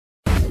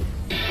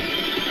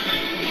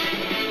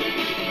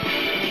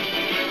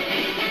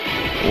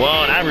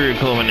Whoa, that'd be really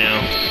cool right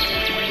now.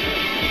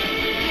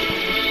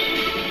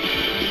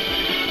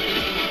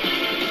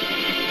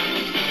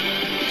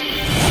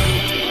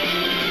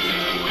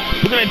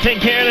 We're gonna take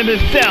care of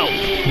this self.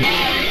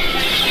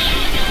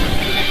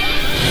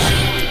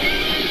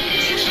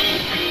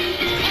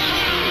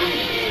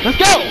 Let's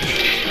go!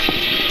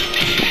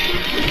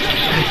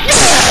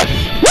 Yes!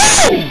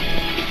 Woo!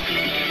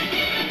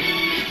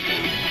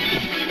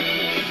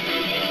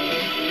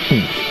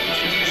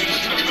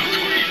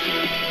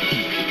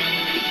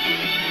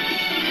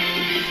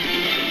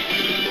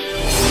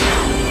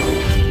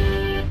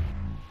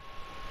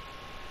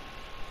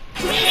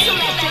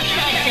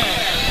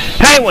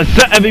 Hey, what's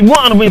up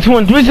everyone? I'm in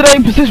 23 today.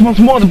 Position once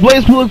more the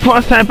BlazBlue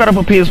cross time battle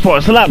for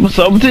PS4. So lap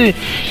so over to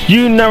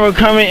you Naruto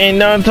coming and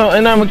Naruto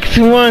and I'm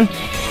one.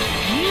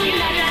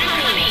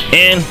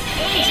 And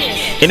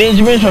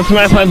Megadimension,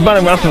 smash my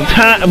button around some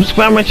time.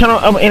 Subscribe my channel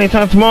up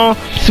anytime tomorrow.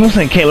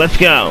 Okay, let's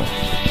go.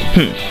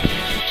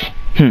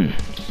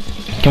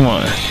 Come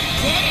on.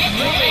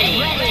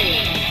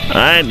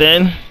 Alright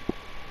then.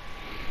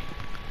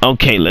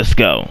 Okay, let's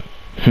go.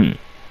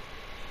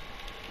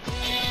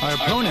 Our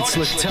opponents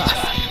look tough.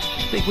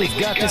 Think we've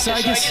got this,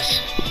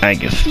 Aegis?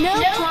 Aegis.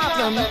 No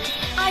problem.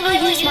 I will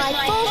use my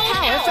full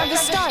power from the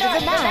start of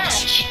the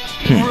match.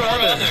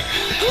 Brother,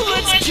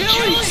 let's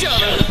kill each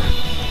other!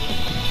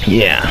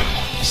 Yeah.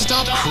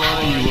 Stop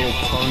crying, you little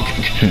punk.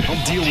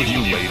 I'll deal with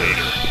you later.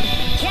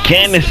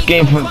 Can't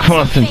escape from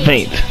constant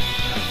fate.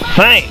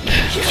 Fight!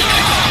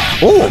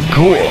 Oh,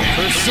 cool.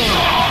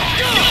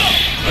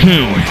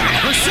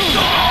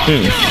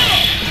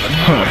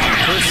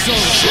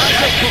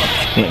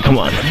 Yeah, come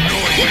on.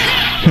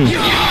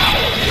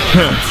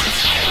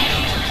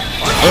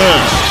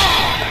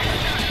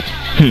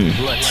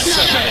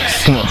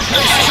 Come on.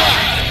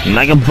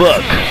 Like a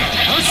book.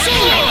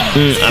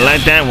 I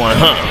like that one,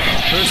 huh?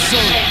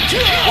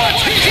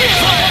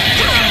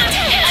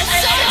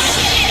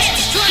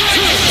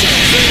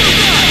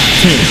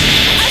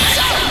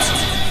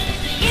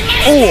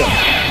 Oh!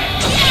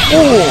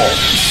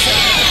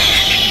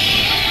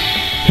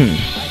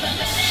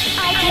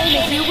 I came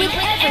at you with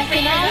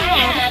everything I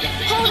had,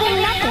 holding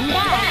nothing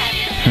back.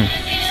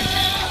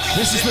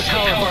 This is the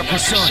power of our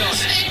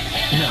personas.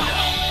 No,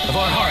 of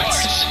our hearts.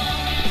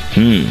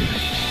 We've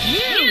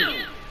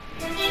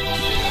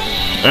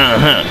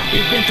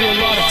been through a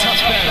lot of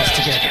tough battles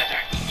together.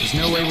 There's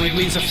no way we'd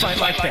lose a fight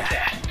like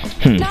that.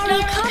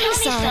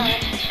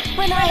 Naruto-san,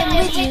 when I am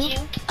with you,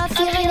 a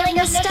feeling of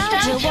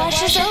nostalgia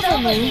washes over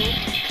me.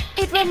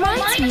 It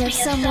reminds me of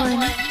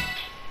someone.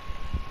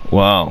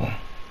 Wow.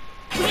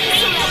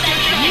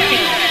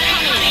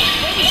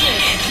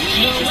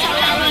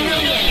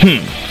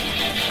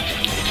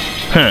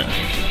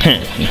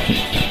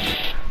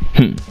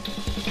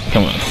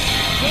 Come on.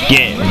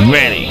 Get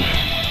ready.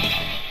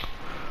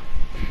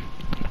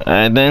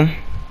 Alright then.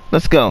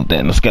 Let's go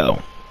then. Let's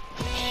go.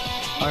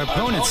 Our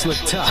opponents look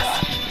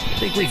tough.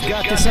 Think we've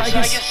got this,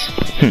 Aegis?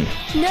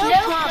 No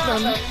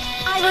problem.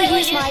 I will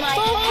use my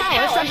full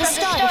power from the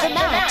start of the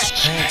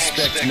match. I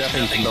expect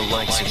nothing from the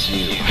likes of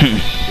you.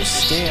 Just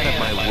stay out of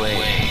my way,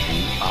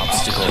 you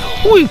obstacle.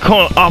 What you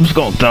call an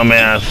obstacle,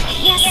 dumbass?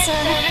 Yes,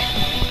 sir.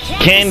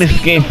 Can't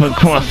escape from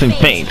constant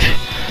fate.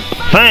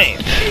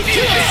 Fight!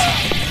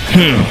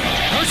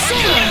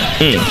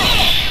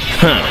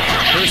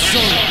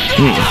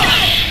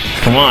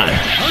 Come on.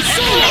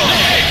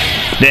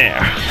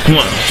 There. Come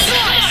on.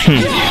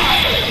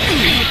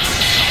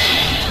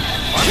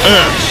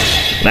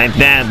 Like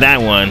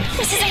that one.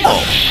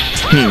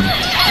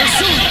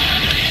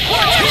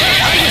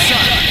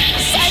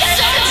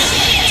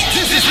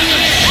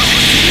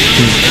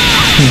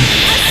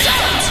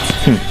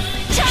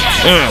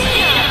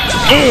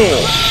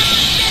 Oh.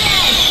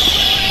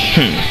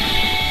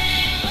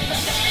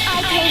 I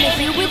came at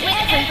you with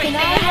everything I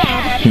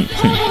had,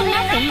 holding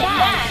nothing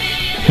back.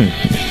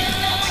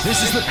 This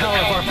is the power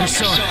of our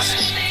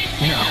personas.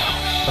 No,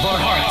 of our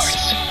hearts.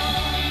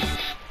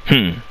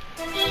 We've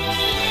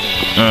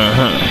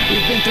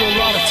been through a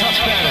lot of tough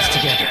battles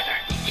together.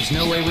 There's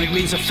no way we'd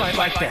lose a fight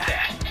like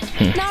that.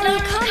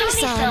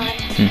 Naruto-san,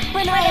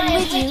 when I am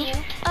with you,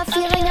 a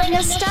feeling of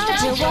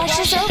nostalgia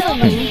washes over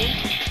me.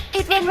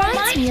 It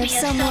reminds me of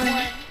someone.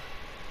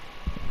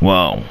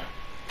 Wow.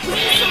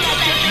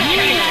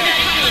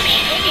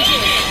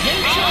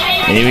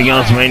 Here we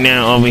go right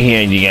now over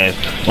here, you guys.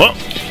 Whoa.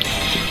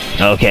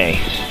 Okay.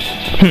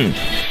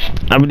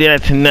 I'll be doing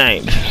that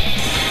tonight.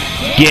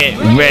 Get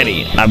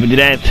ready. I'll be doing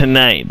that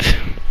tonight.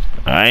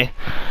 Alright?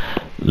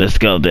 Let's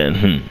go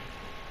then.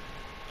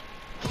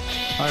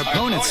 Our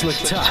opponents look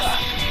tough.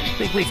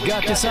 Think we've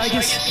got this,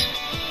 Aegis?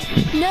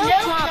 No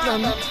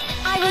problem.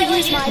 I will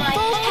use my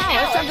full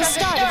power from the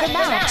start of the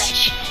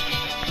match.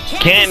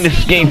 Can't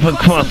escape from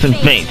constant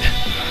fate.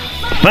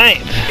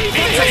 Fight!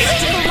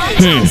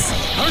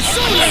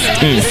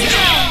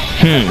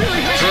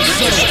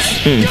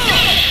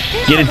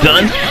 Get it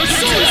done?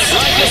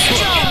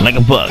 Like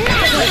a bug.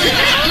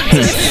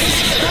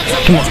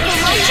 Come on.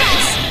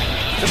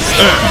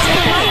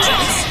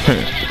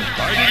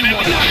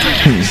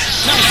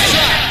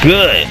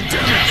 Good.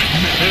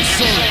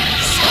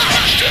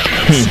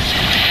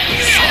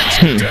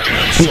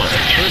 Come on.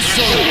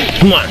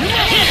 Come on.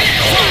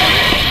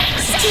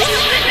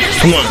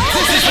 Come on.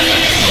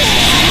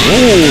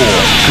 Ooh,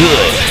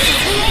 good.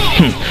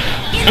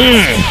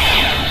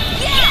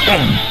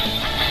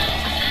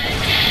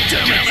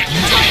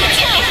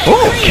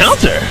 Oh,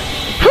 counter.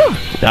 Whew,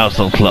 that was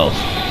so close. I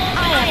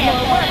have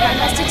more work I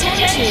must attend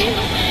to,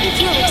 if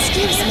you'll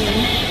excuse me.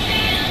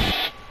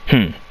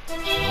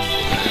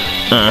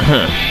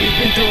 We've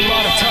been through a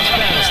lot of tough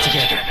battles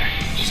together.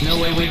 There's no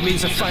way we'd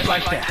lose a fight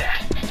like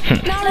that.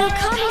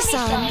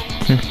 Narukami-san,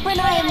 when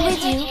I am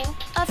with you,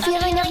 a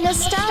feeling of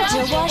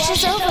nostalgia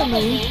washes over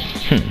me.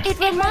 It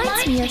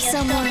reminds me of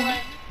someone.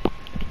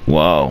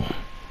 Whoa.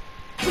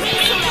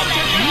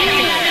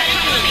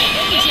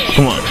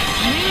 Come on.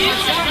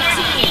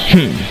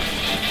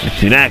 Let's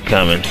see that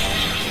coming.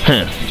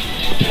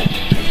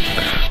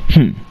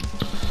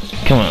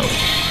 Come on.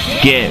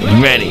 Get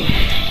ready.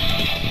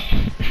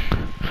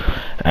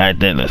 Alright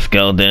then, let's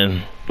go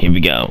then. Here we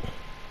go.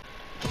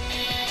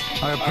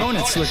 Our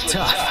opponents look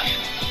tough.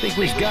 Think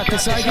we've got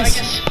this,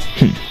 Aegis?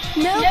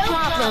 No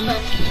problem.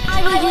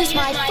 I will use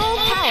my full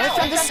power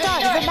from the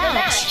start of the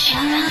match.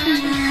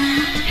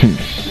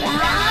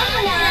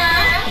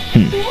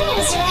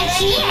 Who's right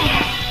here?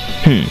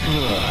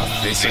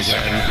 This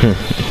again.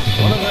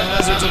 One of the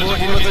hazards of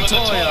working with a toy,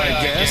 I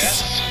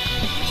guess.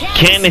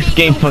 Can't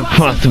escape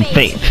across the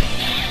fate.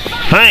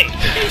 Fight!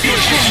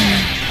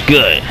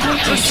 Good.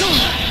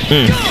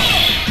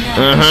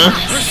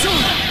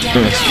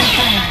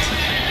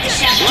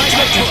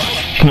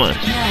 Come on.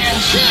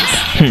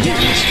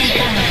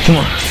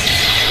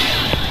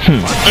 Come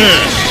on.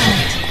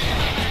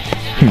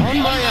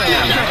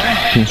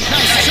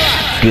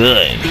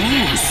 Good.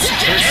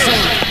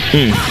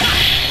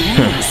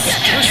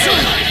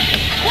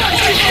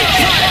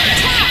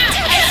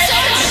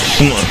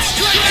 Come on.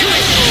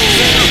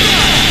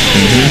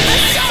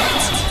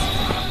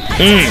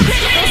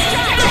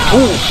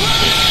 Ooh.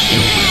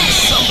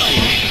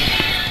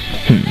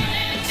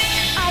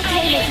 I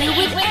came at you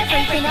with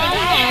everything I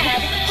had,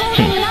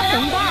 holding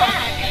nothing back.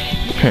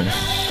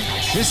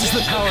 This is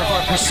the power of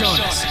our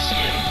personas.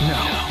 No,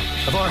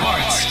 of our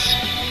hearts.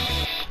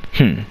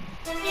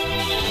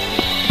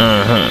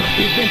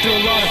 We've been through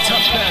a lot of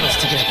tough battles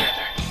together.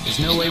 There's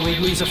no way we'd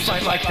lose a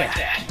fight like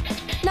that.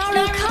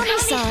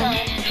 Narukami-san,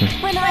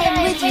 when I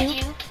am with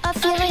you, a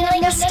feeling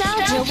of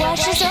nostalgia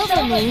washes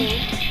over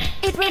me.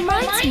 It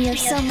reminds me of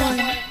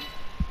someone.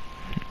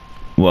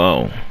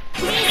 Whoa.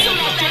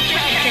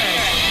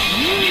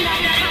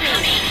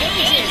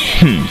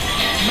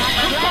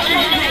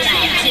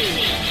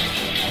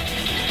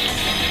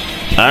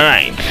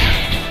 Alright.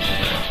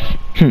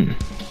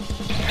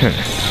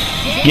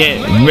 Get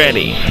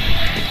ready.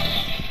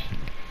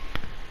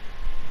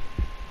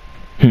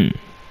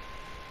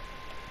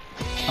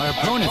 Our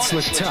opponents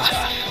look tough.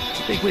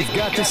 Think we've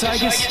got this,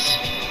 Aegis?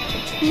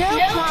 No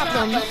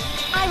problem.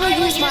 I will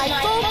use my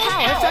full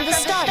power from the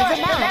start of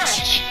the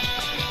match.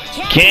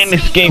 Can't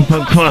escape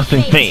across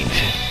the fate.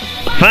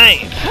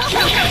 Fight!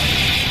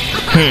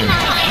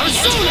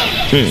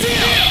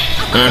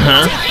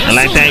 I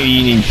like that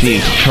you need to see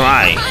us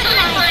try.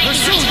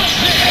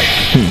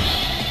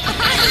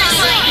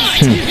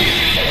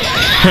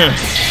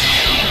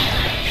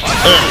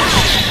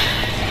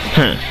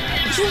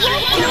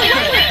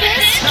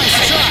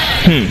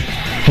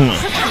 Come on.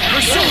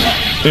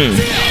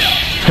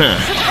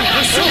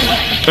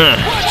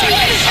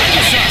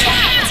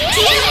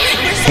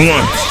 Come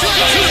on.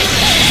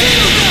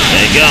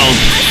 There it goes.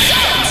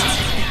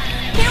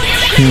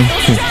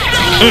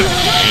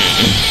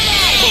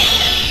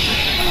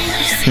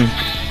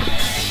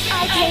 I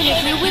came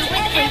at you with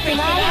everything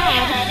I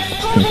had,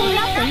 holding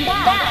nothing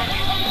back.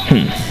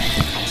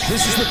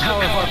 This is the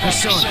power of our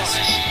personas.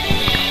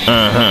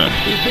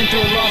 We've been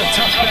through a lot of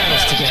tough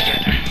battles together.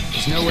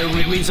 There's no way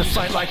we'd lose a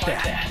fight like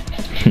that.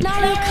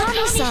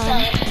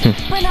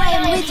 Narukami-san, when I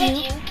am with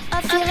you,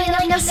 a feeling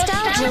of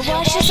nostalgia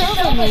washes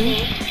over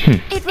me.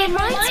 It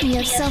reminds me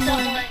of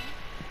someone.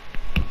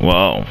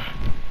 Whoa.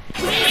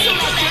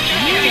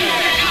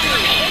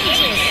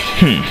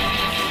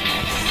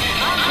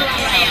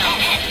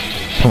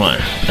 Come on,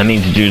 I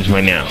need to do this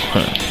right now.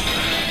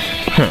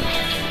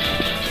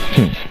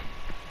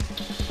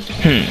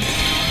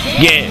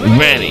 Get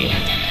ready.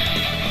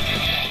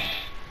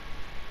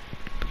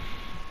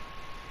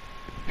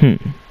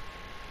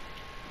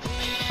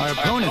 Our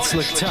opponents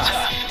look tough.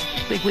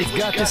 Think we've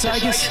got this,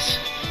 Aegis?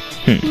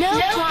 No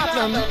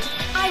problem.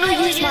 I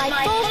will use my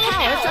full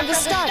power from the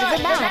start of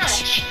the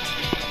match.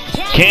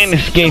 Can't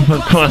escape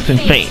across the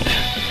fate.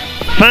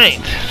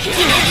 Fight!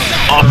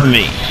 Off of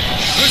me.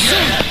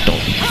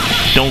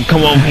 Don't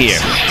come over here.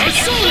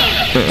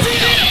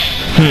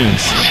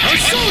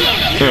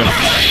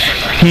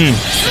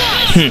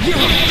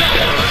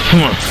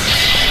 Come on.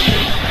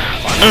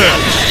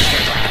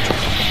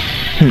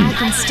 I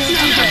can still do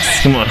this.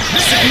 Come on.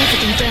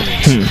 Significant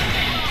damage.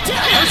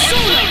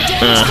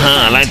 I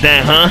like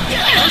that, huh?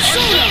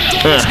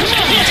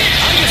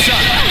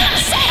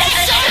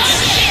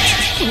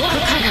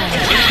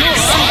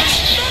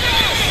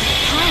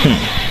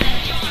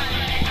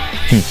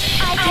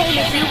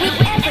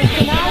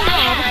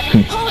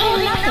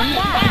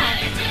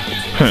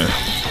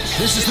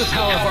 the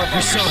power of our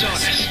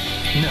personas.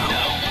 No,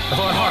 of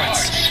our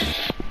hearts.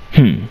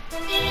 We've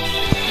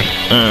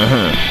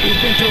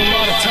been through a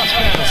lot of tough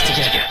battles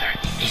together.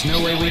 There's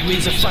no way we'd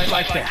lose a fight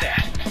like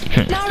that.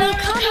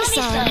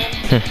 Naruto-san,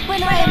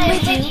 when I am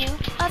with you,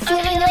 a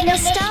feeling of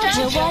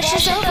nostalgia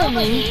washes over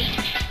me.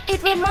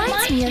 It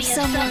reminds me of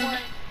someone.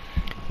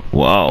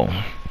 Whoa.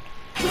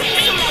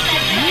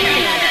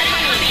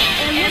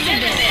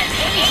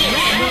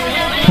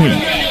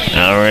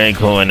 Alright,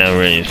 cool, and I'm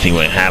ready to see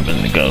what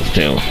happens it goes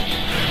to.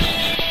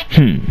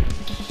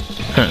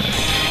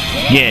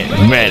 Get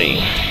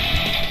ready.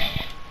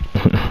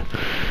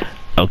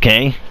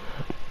 Okay,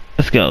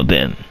 let's go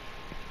then.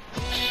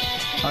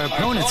 Our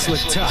opponents look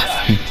tough.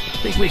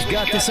 Think we've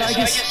got this,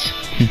 Aegis?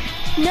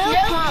 No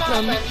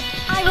problem.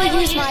 I will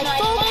use my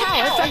full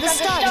power from the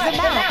start of the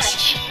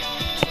match.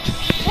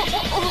 What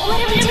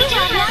do we do,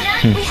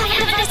 Ragnar? We haven't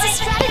devised a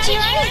strategy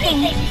or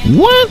anything.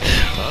 What?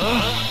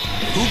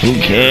 Who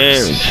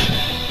cares?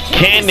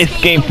 Can't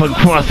escape from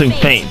crossing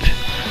fate.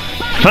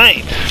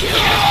 Fight!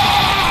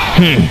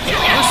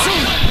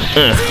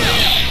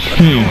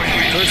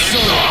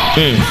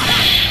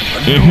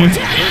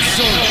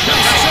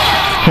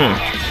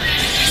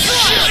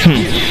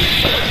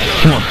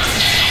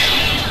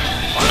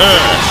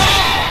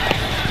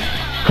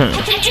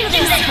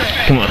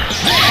 Come on.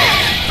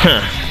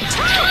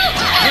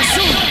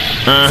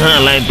 I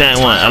like that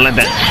one. I like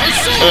that.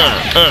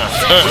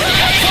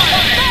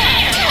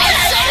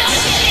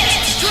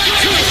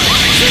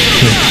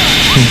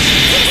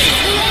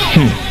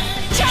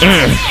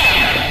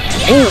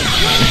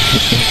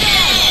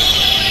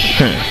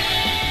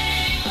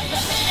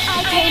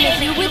 I came at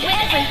you with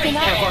everything I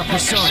Of our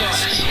personas.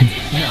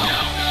 No,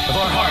 of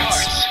our hearts.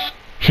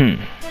 We've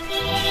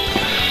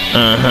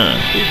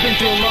been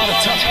through a lot of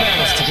tough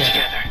battles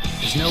together.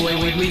 There's no way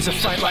we'd lose a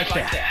fight like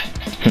that.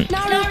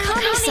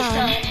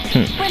 Naruto-san,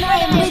 when I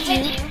am with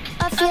you,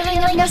 a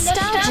feeling of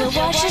nostalgia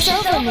washes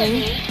over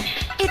me.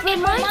 It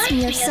reminds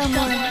me of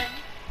someone.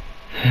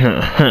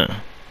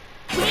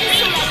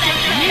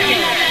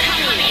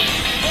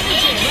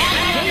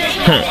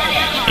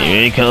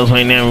 Here it goes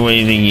right now, where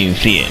you think you can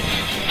see it.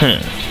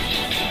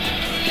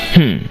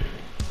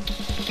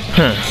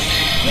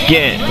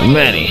 Get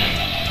ready.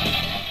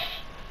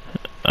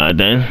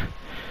 Done?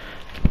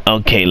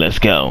 Okay, let's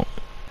go.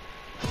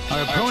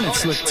 Our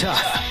opponents look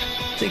tough.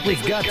 Think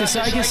we've got this,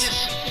 Aegis?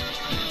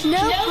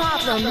 No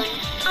problem.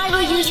 I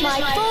will use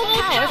my full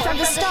power from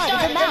the start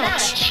of the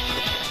match.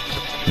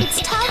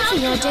 It's time for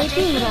your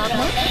debut,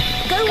 Ragnar.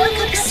 Go work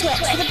up a sweat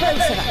for the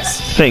both of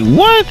us. Say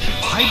what?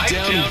 Pipe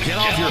down and get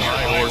off your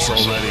high horse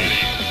already.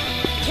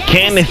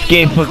 Can't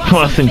escape from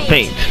crossing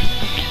fate.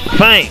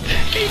 Fight!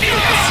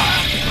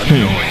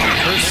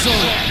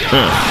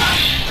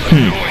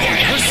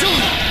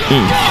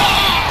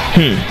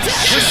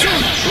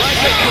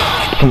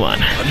 Come on.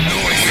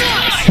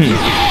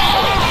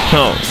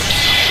 Oh.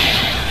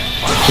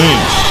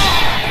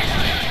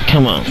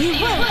 Come on.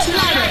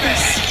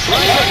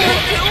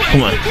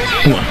 Come on.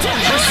 Come on.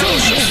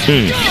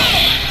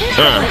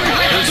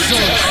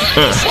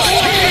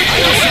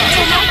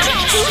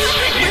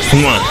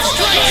 Come on.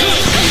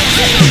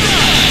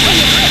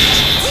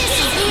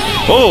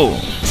 Oh.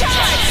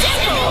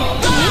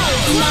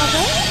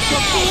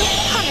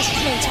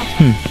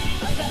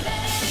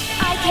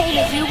 I came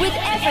at you with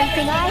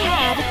everything I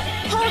had,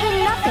 holding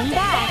nothing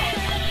back.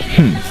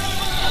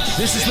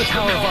 This is the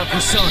power of our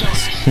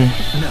personas.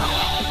 No,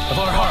 of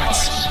our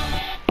hearts.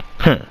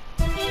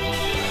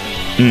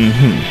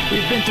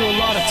 We've been through a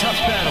lot of tough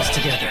battles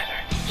together.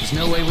 There's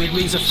no way we'd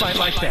lose a fight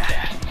like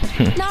that.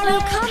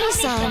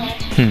 Naruto-san,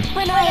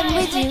 when I am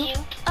with you,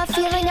 a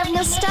feeling of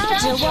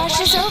nostalgia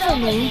washes over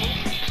me.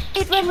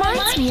 It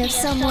reminds me of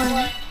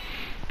someone.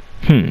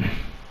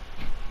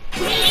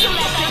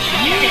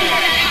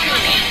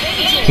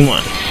 Come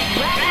on.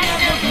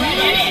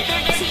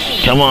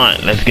 Come on,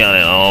 let's get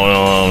it all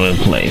over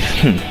the place.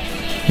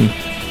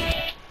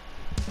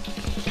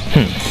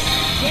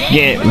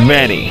 Get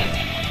ready.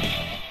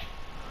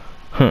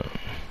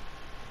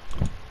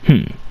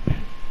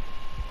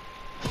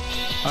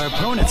 Our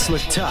opponents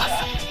look tough.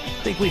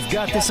 Think we've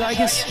got this,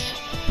 Aegis?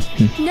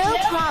 No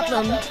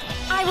problem.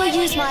 I will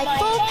use my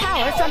full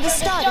power from the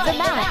start of the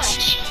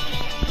match.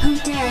 Who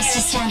dares to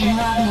stand in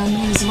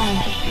Ragnar's way?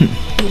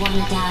 You want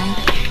to die?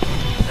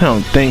 I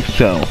don't think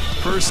so.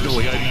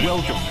 Personally, I'd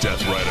welcome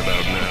death right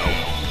about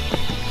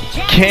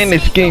now. Can't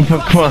escape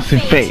from crossing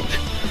fate.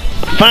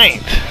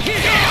 Fight!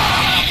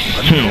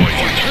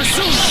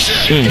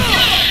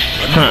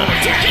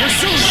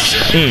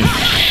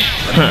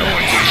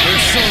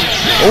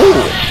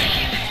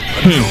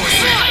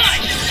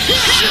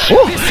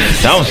 Ooh,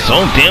 that was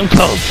so damn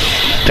close.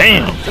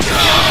 Damn.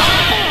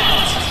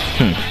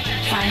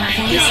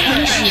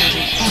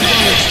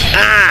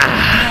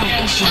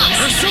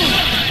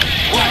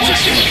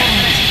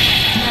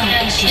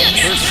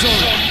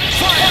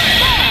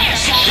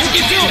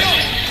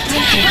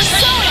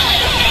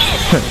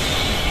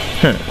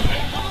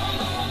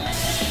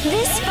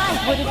 This fight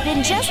would have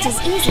been just as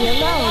easy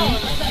alone.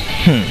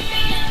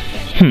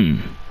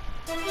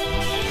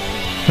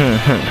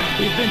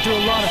 We've been through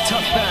a lot of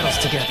tough battles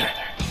together.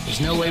 There's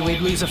no way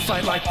we'd lose a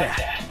fight like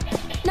that.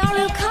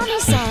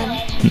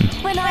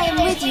 Narukami-san, when I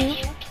am with you,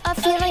 a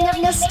feeling of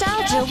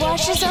nostalgia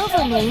washes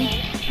over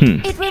me.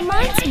 It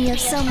reminds me of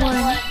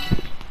someone.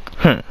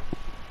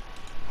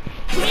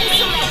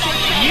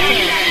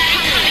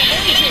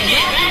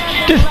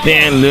 Just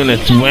stand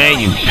Luna's way,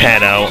 you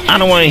pedo. I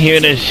don't want to hear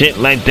this shit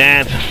like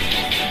that.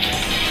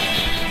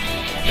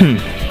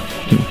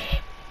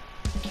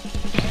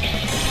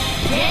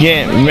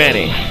 Get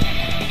ready.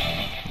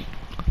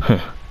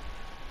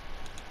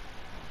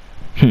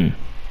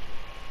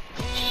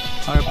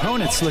 Our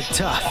opponents look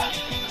tough.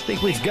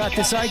 Think we've got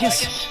this,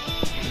 Aegis?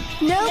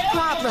 No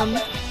problem.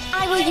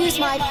 I will use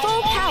my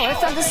full power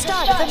from the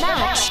start of the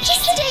match.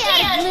 Just stay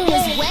out of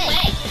Luna's way,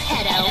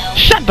 pedo.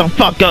 Shut the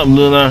fuck up,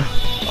 Luna.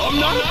 I'm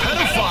not a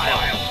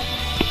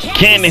pedophile.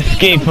 Can't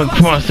escape from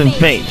crossing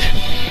fate.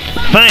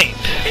 Fight.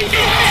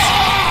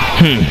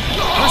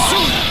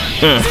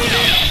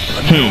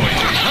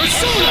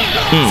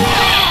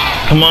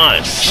 Come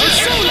on.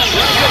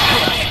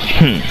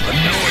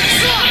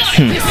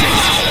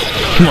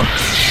 Come on.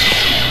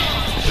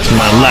 It's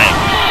my life.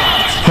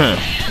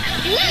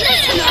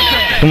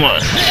 Come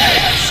on.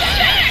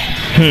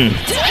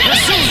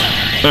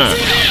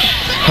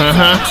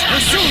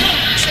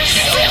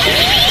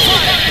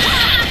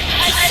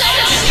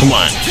 Come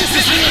on.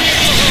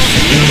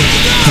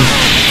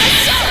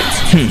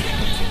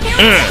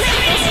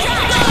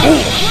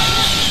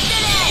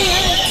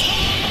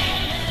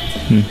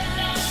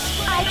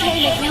 I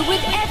came at you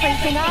with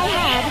everything I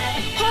had,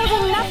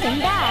 holding nothing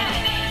back.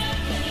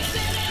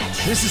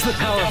 This is the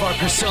power of our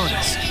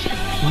personas.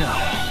 No,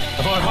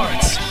 of our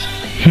hearts.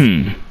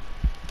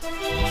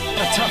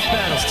 Tough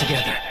battles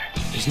together.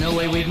 There's no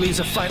way we'd lose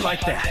a fight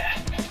like that.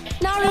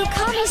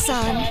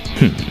 Narukami-san,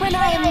 when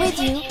I am with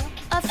you,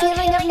 a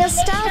feeling of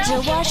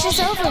nostalgia washes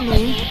over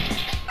me.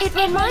 It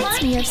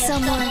reminds me of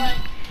someone.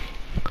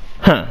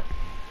 Come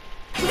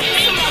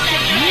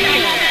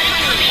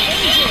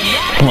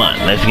on,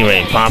 let's get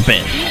ready to pop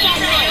in.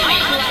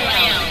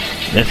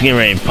 Let's get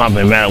ready to pop in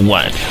no matter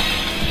what.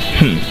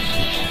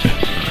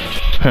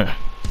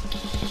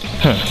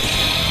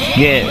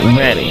 Get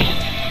ready.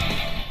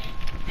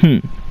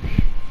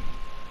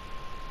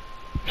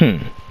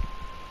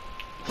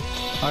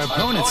 Our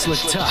opponents look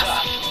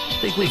tough.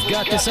 Think we've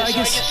got this,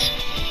 Aegis?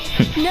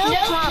 No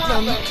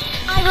problem.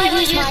 I will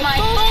use my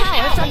full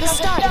power from the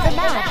start of the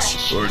match.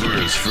 Hors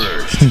d'oeuvres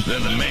first,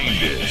 then the main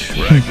dish,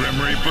 right, Grim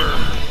Reaper?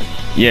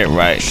 Yeah,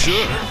 right.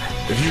 Sure,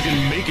 if you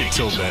can make it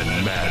till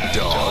then, mad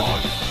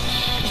dog.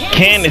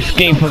 Can't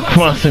escape from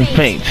crossing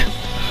fate.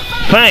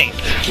 Fight!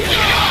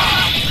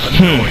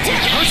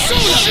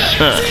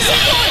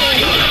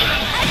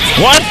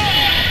 What?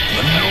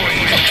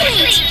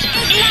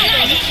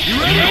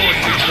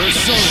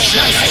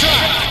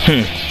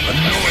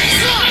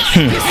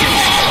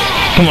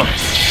 Come on.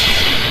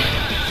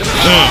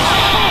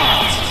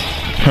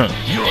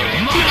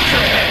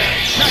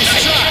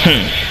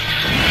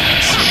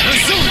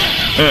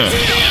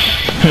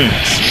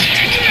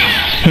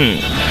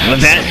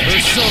 What's that?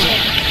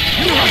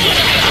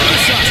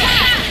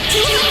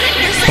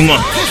 Come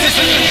on.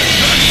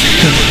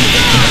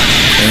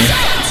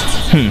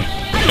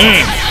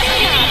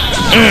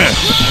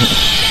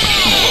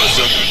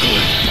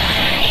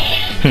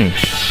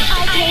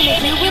 I came at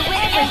you with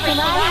everything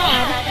I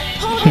had,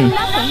 holding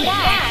nothing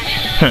back.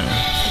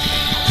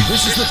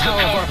 This is the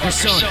power of our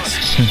personas.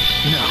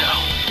 No,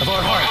 of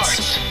our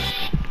hearts.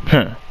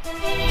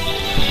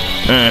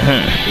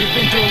 We've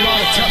been through a lot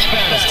of tough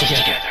battles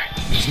together.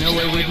 There's no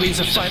way we'd lose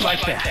a fight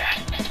like that.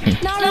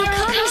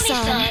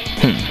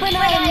 Narukami-san, when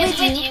I am with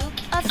you,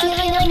 a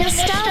feeling of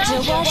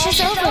nostalgia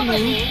washes over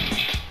me.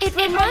 It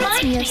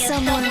reminds me of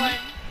someone.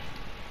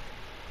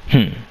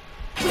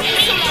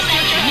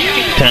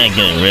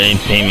 Tiger really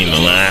paid me the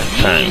last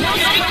time.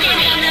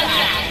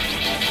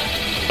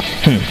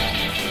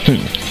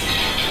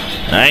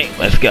 Alright,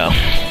 let's go.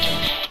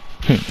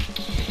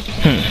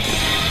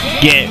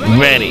 Get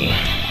ready.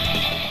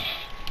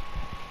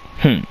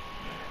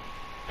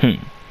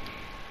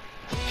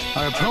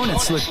 Our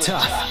opponents look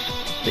tough.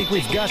 Think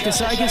we've got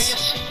this,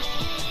 Aegis?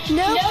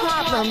 No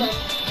problem.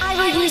 I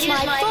will use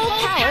my full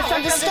power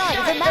from the start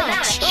of the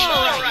match.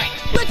 Alright,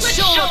 let's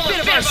show a bit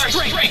of our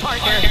strength,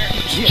 partner.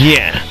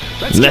 Yeah,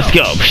 let's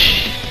go.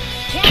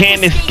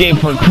 Can't escape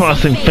from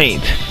crossing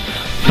fate.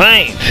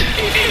 Fight!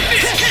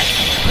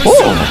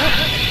 Ooh.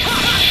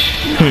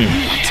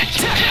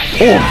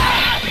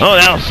 Oh,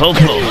 that was so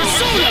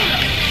close.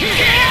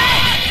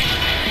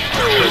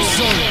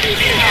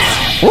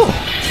 Ooh.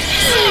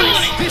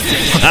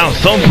 That was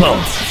so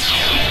close.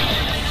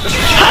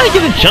 How did you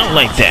get a jump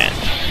like that?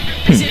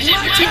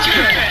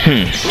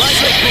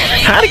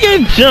 How did you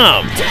get a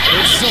jump?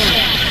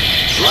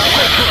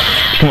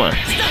 Come on.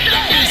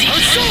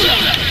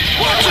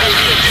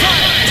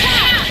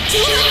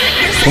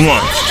 Come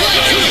on.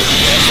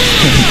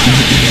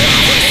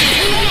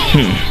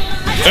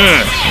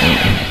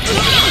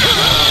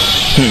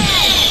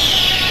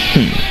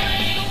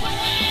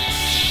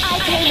 I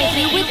came at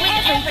you with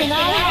everything I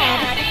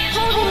had,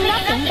 holding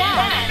nothing back.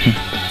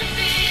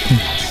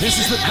 This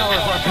is the power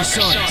of our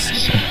personas.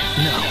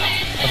 No,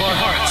 of our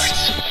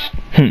hearts.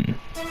 We've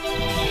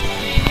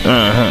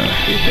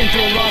been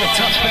through a lot of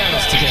tough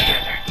battles together.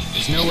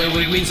 There's no way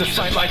we'd lose a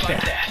fight like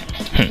that.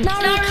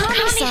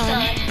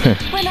 Naruto-san,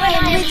 when I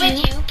am with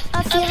you,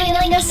 a feeling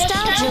of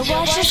nostalgia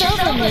washes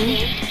over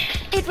me.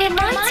 It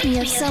reminds me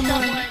of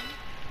someone.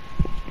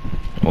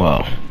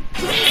 Wow.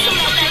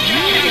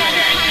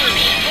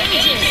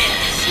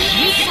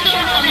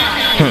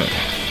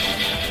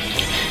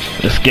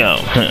 Let's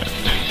go.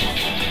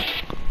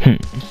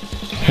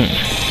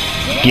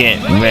 Get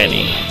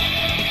ready.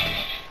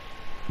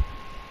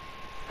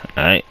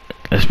 Alright,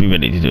 let's be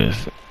ready to do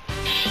this.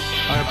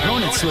 Our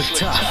opponents look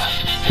tough.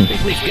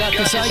 Think we've got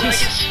this,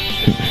 Aegis?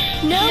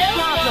 No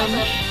problem.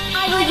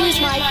 I will use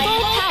my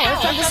full power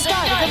from the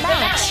start of the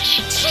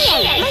match.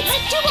 Let's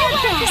do our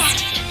best.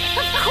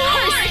 Of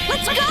course.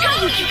 Let's go,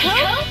 Yukiko.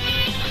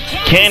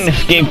 Can't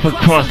escape for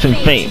crossing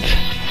fate.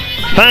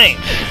 Fight!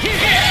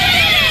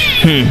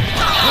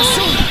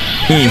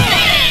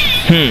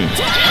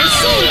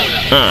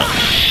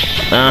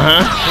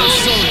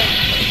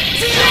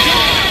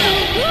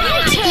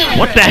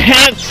 What the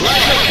heck?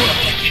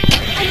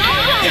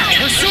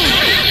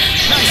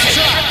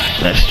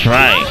 Let's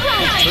try.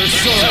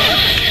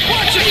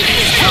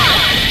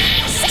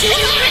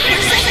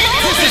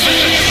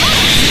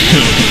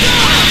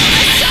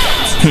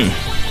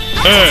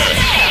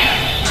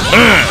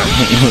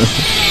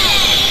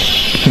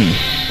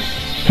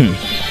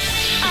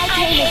 I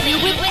came at you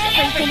with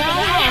everything I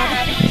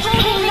had,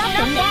 holding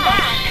nothing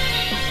back.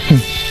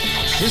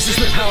 This is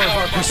the power of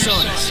our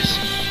personas.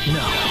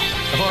 No,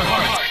 of our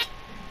hearts.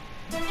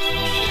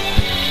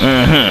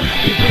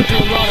 We've been through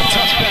a lot of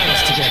tough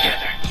battles together.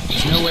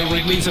 There's no way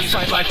we'd lose a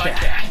fight like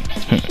that.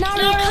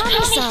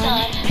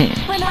 Naruto-san,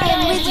 when I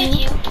am with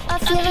you, a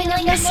feeling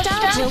of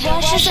nostalgia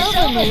washes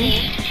over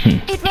me.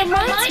 It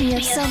reminds me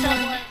of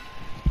someone.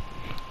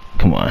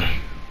 Come on.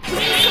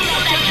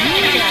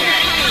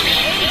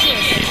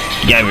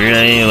 Got me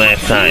ready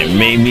last time.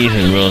 Maybe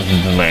some rules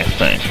as the last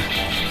time.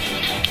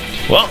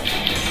 Well.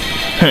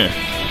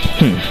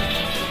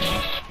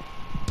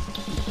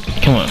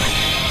 Come on.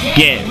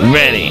 Get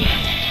ready.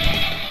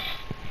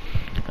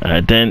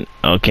 Then.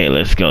 Okay,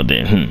 let's go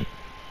then.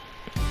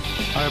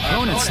 Our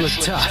opponents look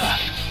tough.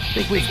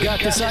 Think we've got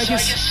this,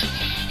 Aegis?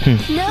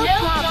 No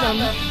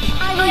problem.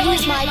 I will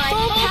use my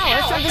full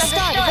power from the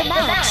start of the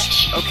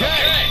match. Okay.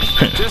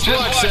 Just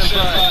watch,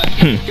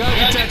 Senpai. Gotta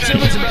protect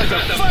someone's about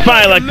to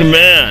Fight like the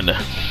man.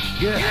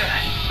 Good.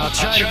 I'll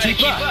try to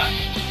keep up.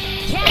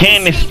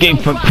 Can't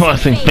escape from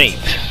crossing fate.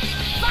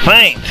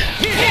 Fight.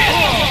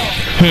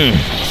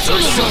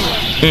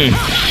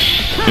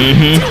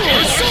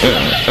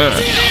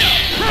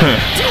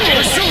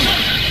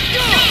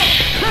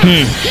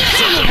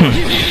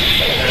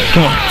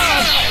 Come on.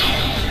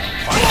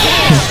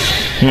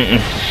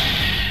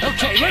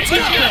 Okay, let's go.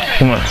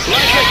 Come on.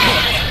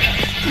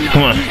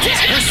 Come on.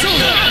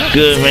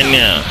 Good right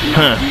now.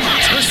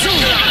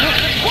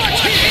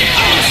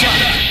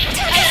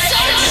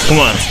 Come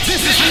on.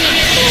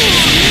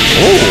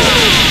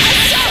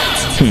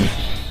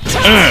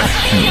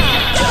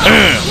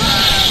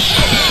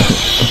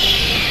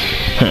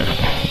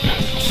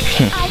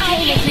 I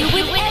came at you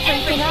with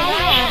everything I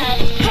had,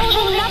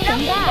 holding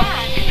nothing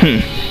back.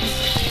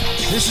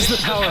 This is the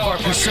power of our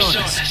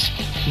personas.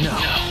 No,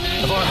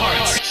 of our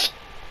hearts.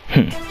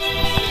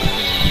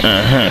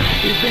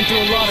 We've been through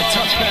a lot of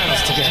tough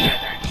battles together.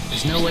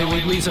 There's no way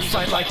we'd lose a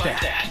fight like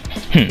that.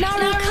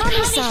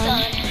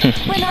 Naruto-san,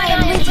 when I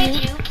am with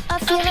you, a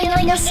feeling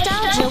of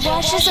nostalgia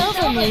washes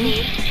over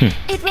me.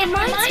 It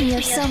reminds me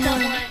of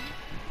someone.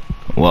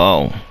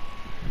 Whoa.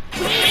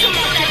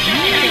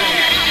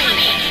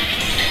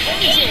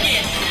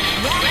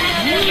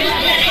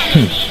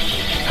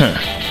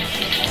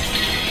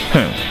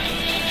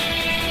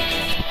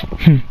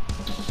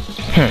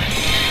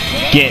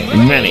 Get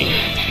ready.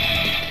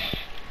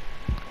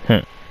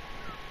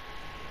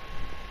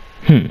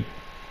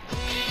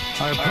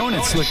 Our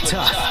opponents look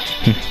tough.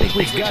 Think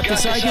we've got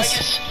this,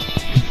 Aegis?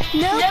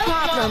 No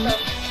problem.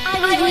 I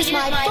will use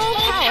my full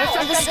power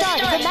from the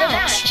start of the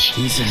match.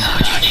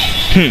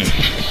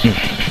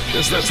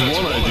 Guess that's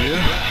one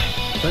idea.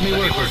 Let me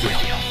work with you.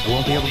 I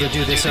won't be able to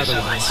do this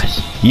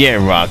otherwise. Yeah,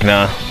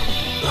 Rockna.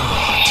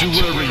 Do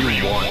whatever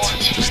you want.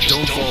 Just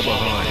don't fall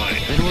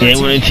behind. Get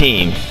with a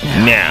team.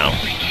 Now.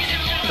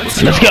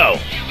 Let's go.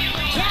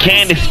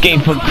 Can't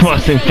escape from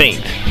crossing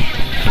fate.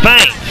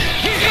 Fight!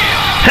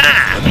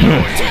 Ha!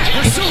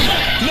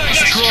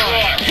 Nice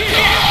try.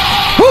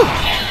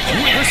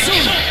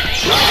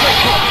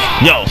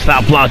 Yo,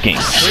 stop blocking.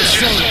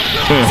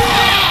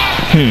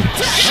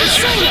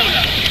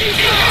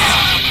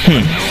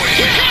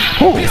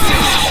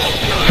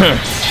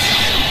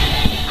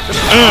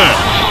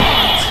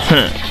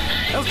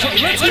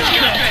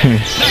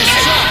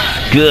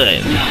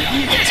 Good.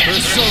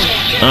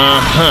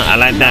 I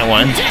like that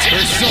one.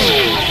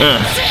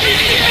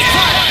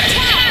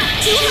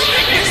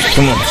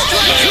 Come on.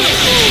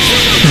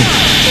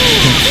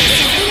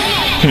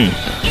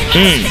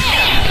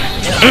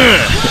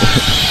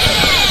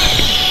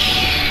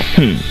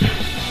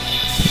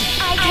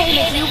 I came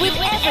at you with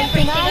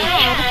everything I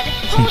had,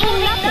 holding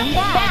nothing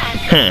back.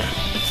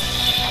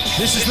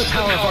 This is the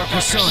power of our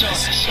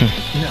personas.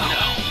 No,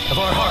 of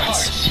our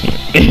hearts.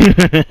 We've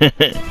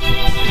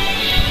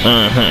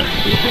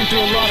been through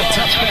a lot of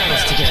tough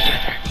battles together.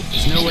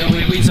 There's no way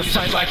we'd lose a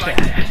fight like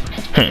that.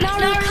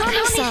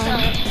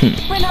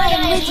 Narukami-san, when I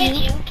am with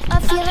you,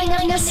 a feeling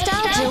of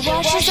nostalgia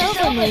washes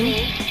over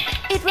me.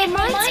 It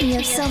reminds me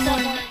of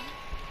someone.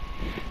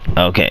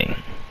 Okay.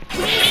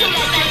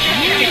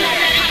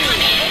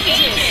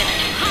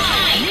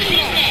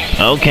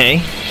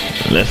 Okay.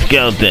 Let's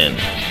go then.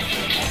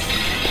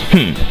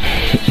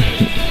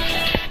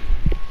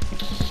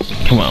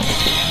 Come on.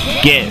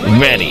 Get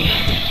ready.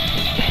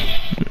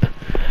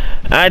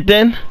 Alright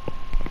then.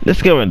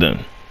 Let's go with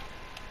them.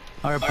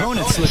 Our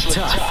opponents look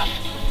tough.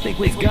 Think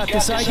we've got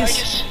this,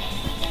 Aegis?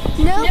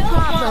 No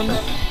problem.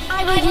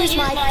 I will use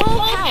my full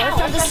power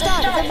from the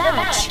start of the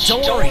match.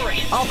 Don't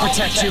worry, I'll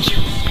protect you.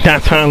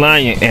 That's her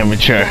line, you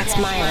amateur. That's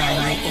my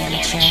line,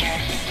 amateur.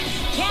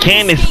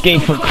 Can't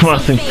escape from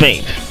crossing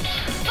fate.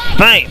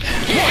 Fight!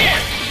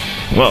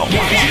 Whoa.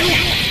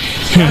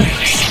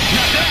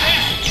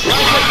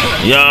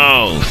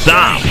 Yo,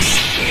 stop!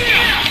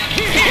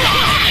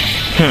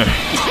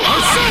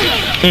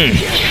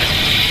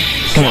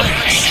 Come on.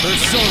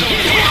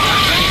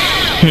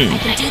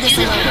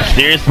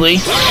 Seriously?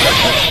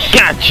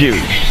 Got you!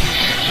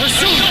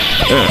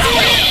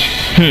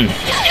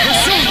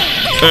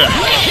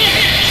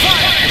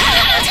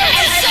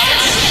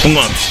 Come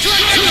on.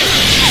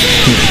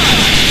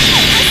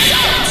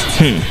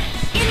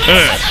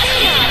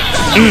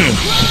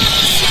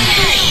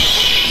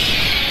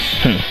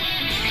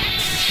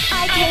 I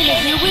came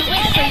at you with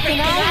everything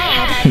I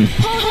had,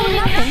 holding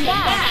nothing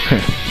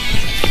back.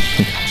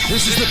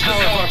 This is the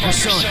power of our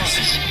personas.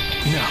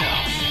 No,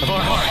 of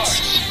our hearts.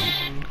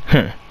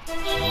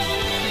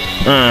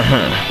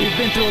 We've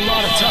been through a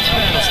lot of tough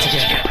battles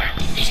together.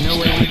 There's no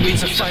way we'd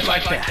lose a fight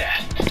like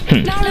that.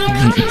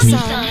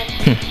 Narukami-san,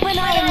 when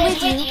I am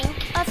with you,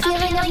 a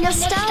feeling of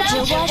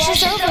nostalgia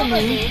washes over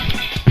me.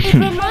 It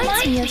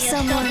reminds me of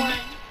someone.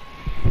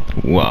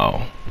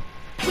 Wow.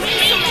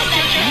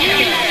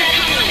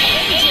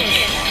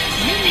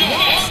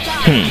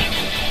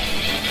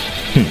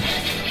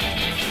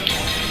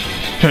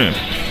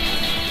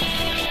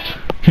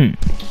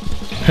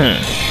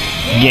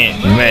 Get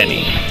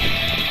ready.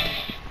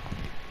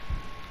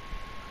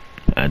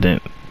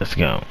 Let's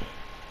go.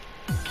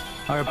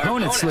 Our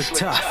opponents look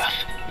tough.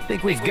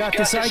 Think we've got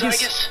this,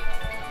 Aegis?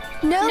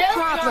 No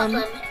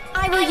problem.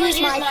 I will use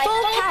my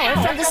full power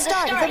from the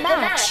start of the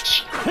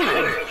match.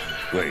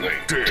 They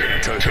dare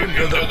to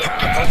hinder the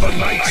path of the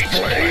Knight's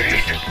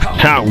Blade.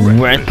 How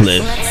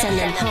reckless. Let's send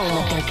them home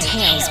with their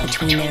tails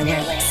between their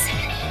legs.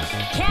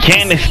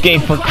 Can't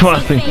escape from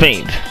crossing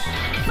fate.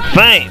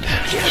 Fight!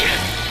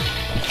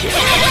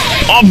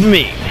 Off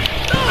me!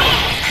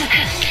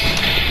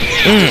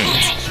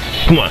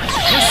 Come on.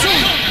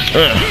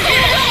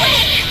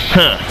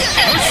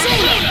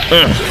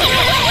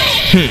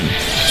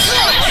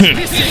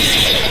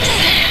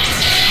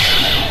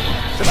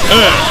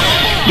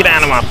 Get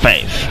out of my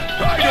face.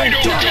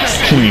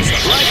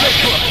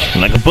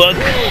 Like a book?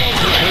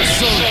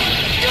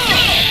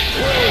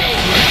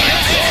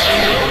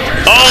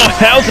 Oh,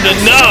 hell to the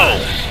no!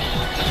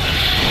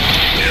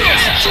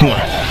 Come on,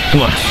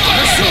 come on.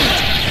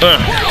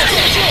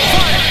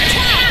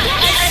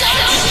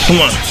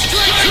 Come on.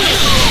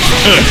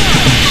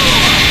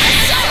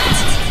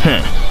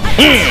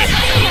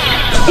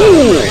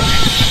 Ooh.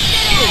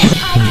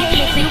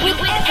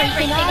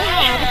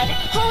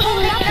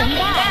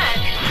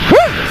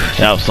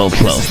 That was so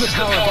close. This is the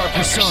power of our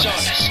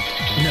personas.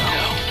 No,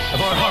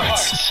 of our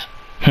hearts.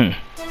 We've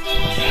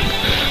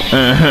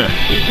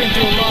been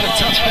through a lot of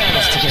tough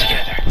battles together.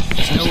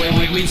 There's no way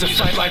we'd lose a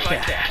fight like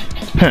that.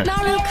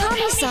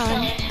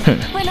 Narukami-san,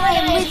 when I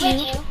am with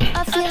you,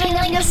 a feeling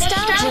of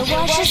nostalgia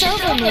washes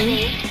over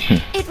me.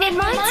 It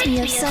reminds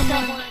me of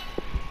someone.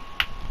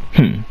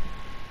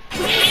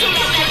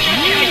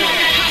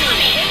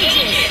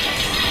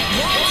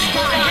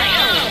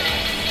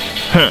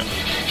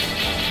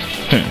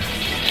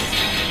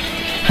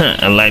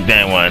 I like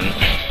that one.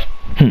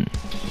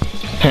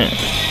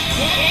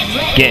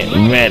 Get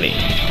ready.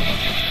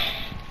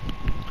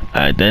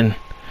 Alright then.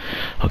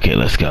 Okay,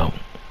 let's go.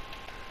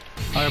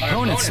 Our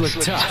opponents look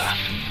tough.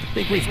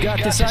 Think we've got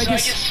this,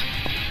 Aegis?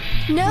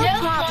 No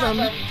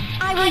problem.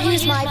 I will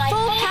use my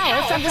full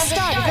power from the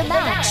start of the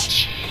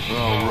match.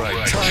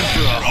 Alright, time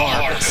for a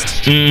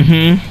harvest.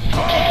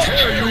 I'll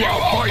tear you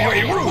out by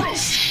your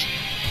roots.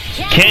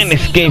 Can't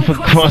escape from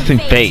crossing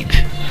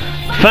fate.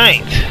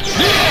 Fight!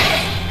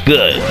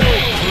 Good.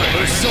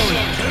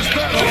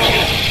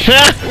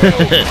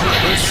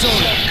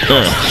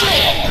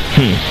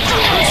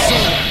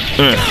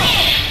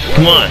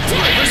 Come on.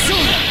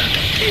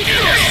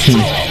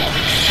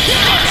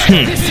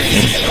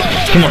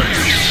 Come on.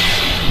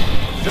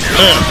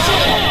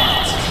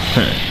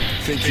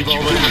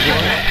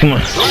 Come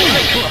on.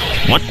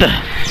 What the?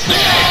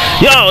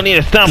 Yo, need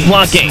to stop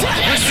blocking.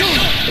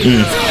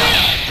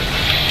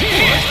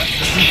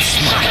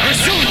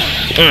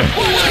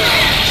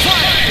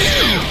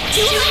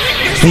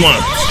 Come on.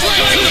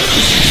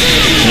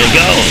 There you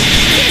go.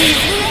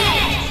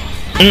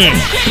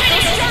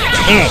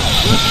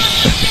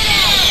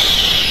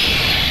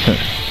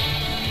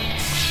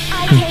 I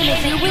came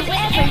at you with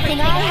everything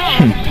I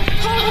had,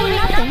 holding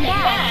nothing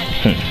back.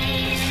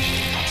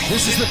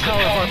 This is the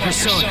power of our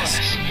personas.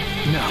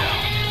 No,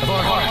 of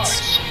our hearts.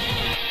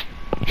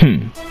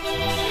 We've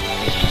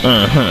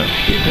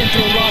been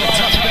through a lot of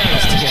tough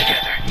battles together.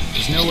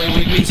 There's no way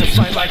we'd lose a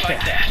fight like that.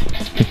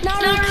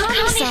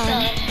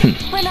 Naruto-san,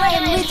 when I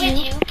am with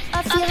you,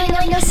 a feeling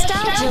of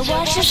nostalgia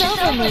washes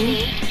over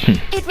me.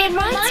 It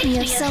reminds me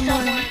of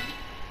someone.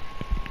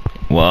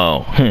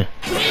 Wow.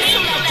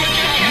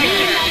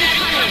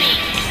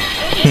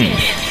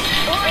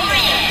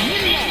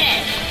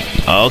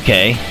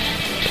 Okay.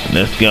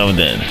 Let's go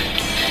then.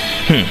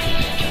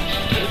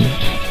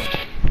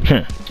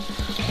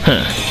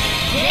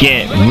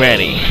 Get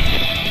ready.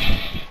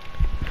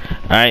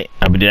 Alright,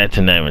 I'll be doing that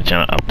tonight with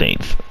channel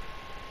updates.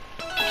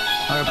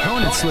 Our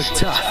opponents look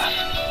tough.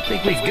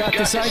 Think we've got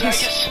this,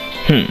 Aegis?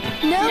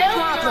 No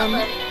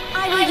problem.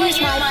 I will use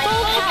my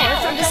full power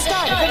from the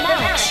start of the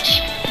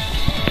match.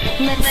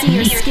 Let's see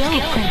your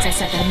skill,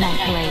 Princess of the Night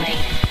Blade.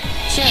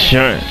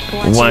 Sure.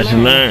 Watch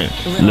and learn,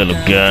 little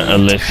girl,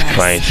 Alexis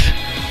Christ.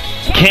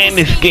 Can't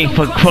escape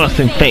from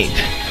crossing fate.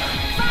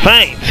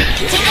 Fight!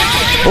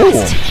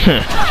 Ooh!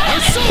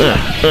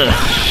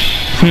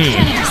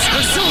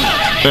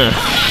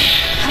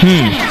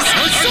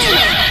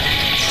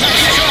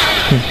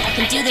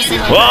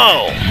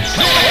 Whoa!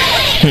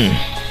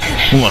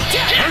 Come on.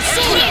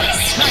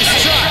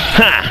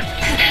 Ha!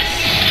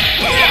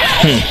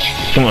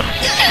 Come on.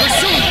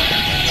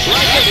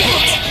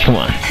 Come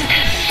on.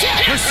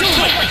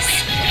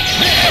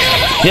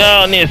 Yo, I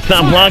need to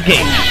stop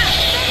blocking.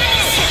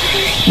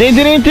 They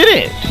didn't do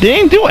it. They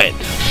didn't do it.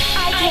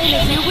 I came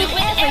at you with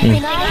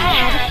everything I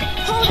had,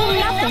 holding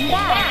nothing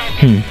back.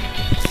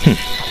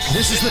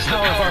 This is the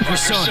power of our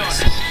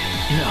personas.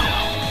 No,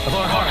 of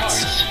our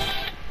hearts.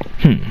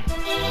 We've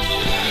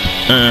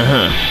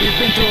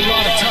been through a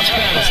lot of tough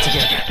battles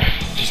together.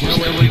 There's no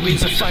way we'd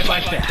lose a fight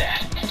like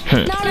that.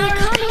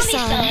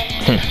 Naruto-san,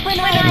 when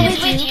I am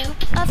with you,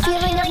 a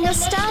feeling of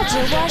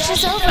nostalgia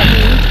washes over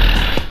me.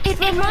 It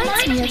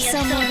reminds me of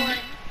someone.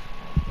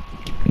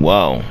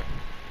 Wow.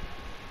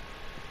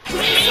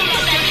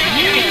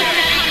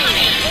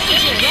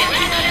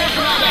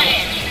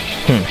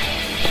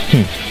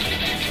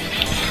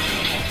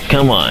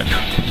 Come on.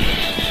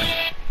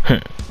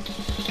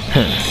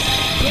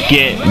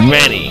 Get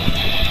ready.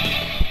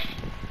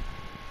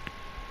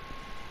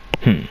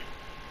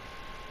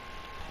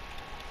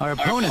 Our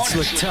opponents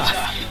look tough.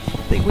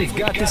 Think we've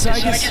got this,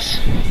 Aegis?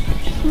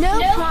 No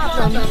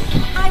problem.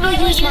 I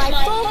will use my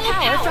full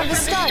power from the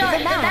start of the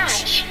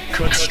match.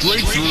 Cut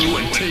straight through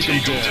and take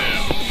him down.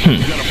 You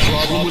got a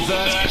problem with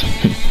that?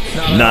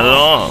 Not at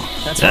all.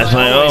 That's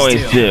what I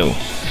always do.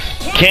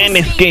 Can't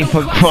escape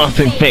from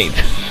crossing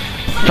fate.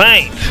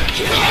 Fight!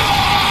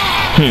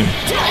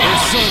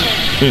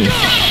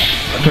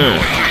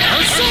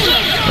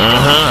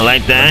 I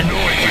like that.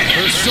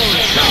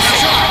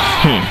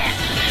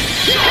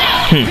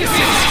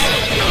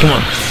 Come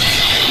on.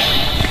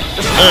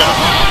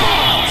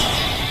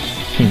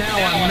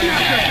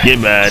 Get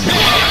mad.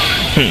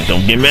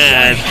 Don't get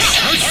mad.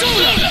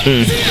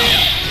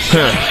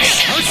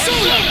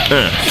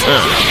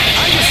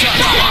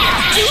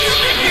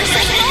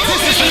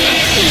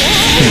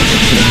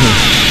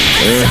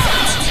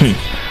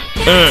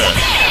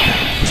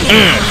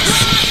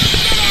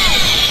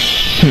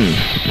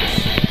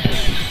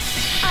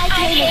 I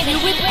came at you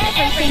with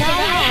everything I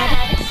had,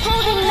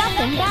 holding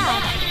nothing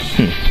back.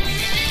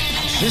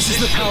 This is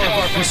the power of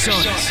our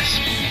personas.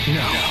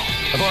 No,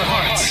 of our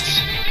hearts.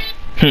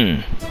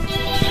 We've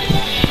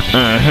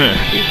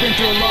been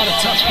through a lot of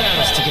tough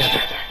battles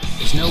together.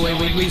 There's no way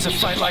we'd lose a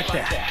fight like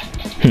that.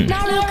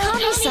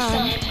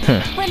 Naruto-san,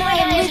 when I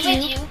am with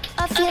you,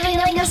 a feeling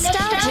of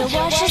nostalgia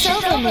washes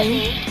over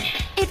me.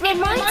 It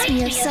reminds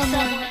me of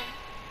someone.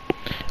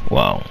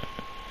 Wow.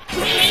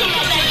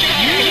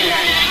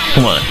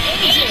 Come on.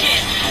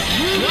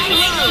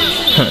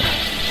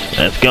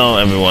 Let's go,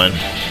 everyone.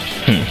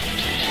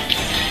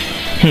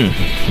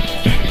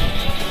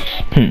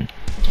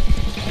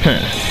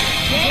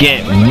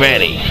 Get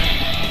ready.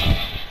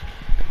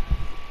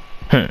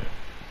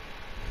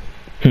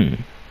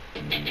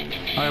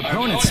 Our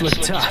opponents look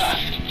tough.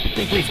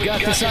 Think we've got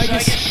this,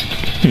 Aegis?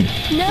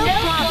 No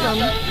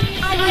problem.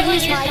 I will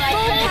use my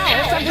full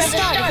power from the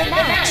start of the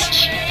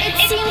match. It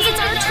seems it's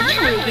our turn,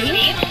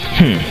 Ruby.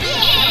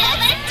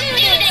 Let's do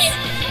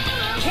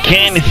this.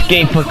 Can't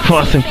escape from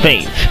crossing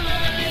fate.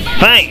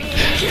 Fight!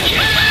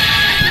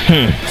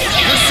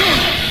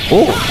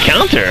 Oh,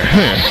 counter.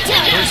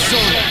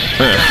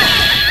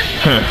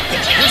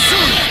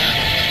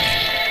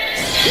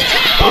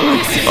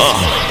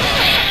 Oh.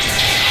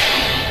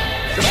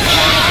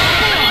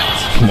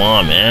 Come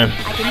on, man.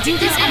 I can do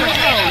this on my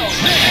own.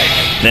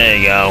 There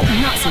you go.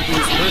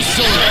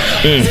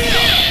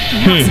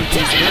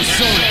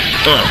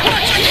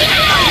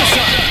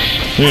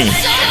 Come on.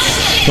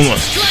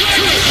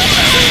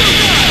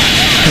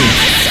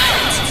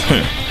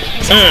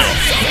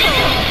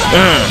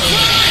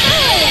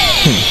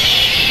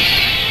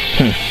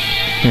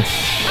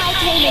 I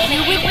came at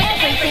you with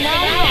everything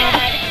I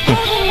had,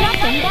 holding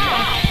nothing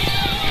back.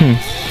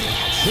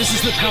 This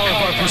is the power of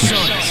our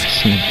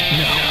personas.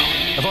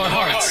 No, of our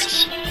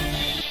hearts.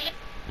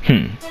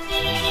 We've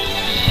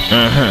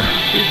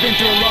been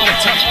through a lot of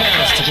tough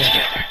battles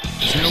together.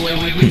 There's no way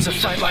we'd lose a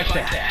fight like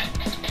that.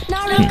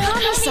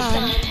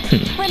 Naruto-san,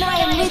 when I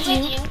am with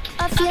you,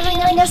 a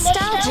feeling of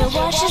nostalgia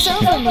washes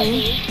over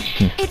me.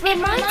 It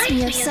reminds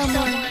me of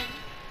someone.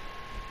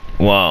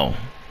 Wow.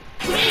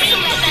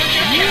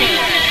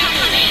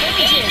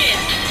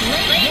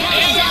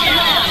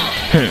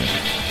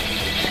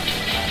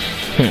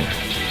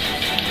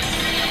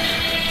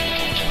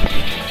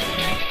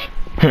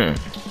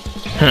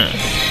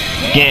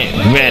 Get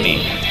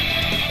ready.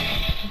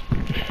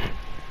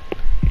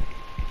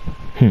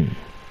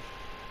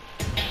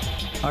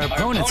 Our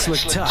opponents look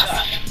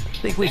tough.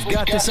 Think we've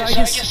got this,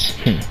 Aegis?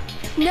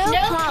 No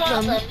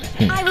problem.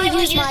 I will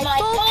use my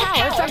full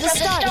power from the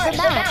start of the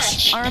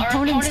match. Our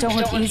opponents don't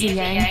look easy,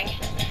 Yang.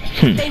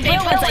 They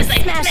will once I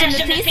smash them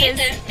to pieces.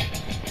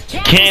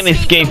 Can't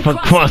escape from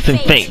crossing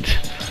fate.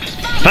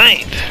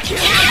 Fight!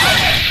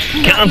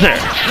 Counter!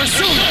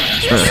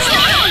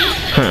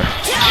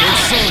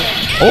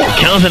 Oh,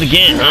 counter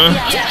again, huh?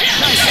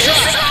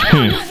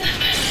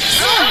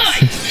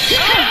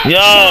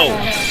 Yo!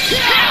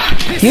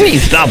 You need to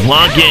stop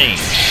blocking!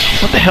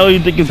 What the hell do you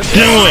think you're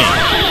doing?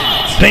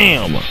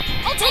 Bam!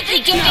 I'll take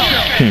you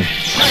down.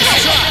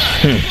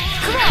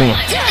 Come on.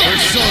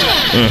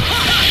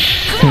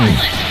 Come on.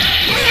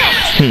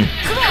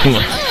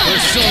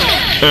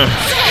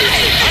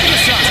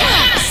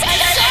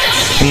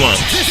 Come on.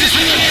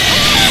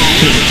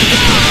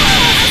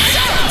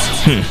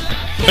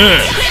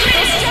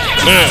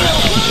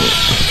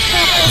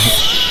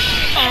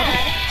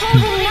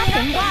 Holding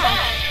nothing back.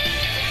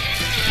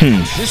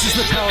 This is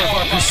the power of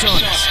our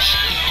personas.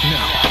 No,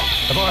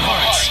 of our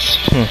hearts.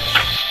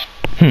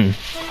 We've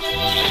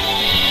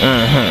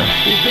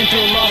been through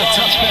a lot of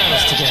tough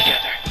battles together.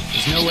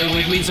 There's no way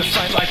we'd lose a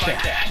fight like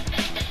that.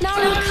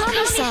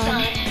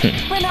 Naruto-san,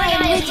 when I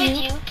am with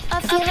you,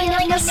 a feeling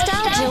of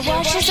nostalgia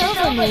washes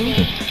over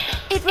me.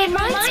 It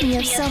reminds me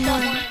of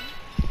someone.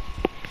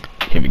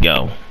 Here we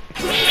go.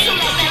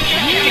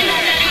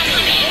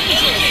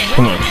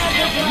 Come on.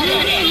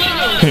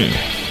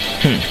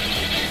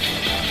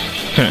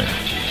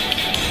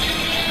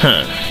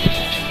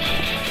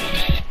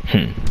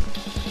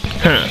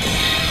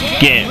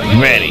 Get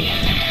ready.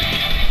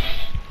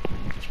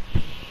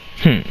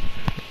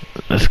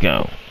 Let's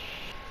go.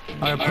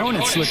 Our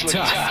opponents look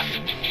tough.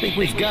 Think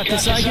we've got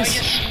this,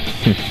 Aegis?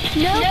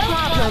 No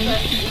problem.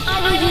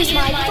 I will use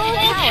my full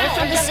power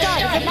from the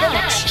start of the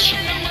match.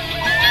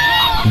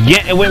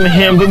 Get away from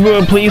him, but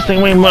really, please thank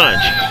you very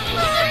much.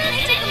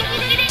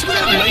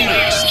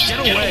 Ladies, get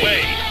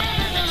away.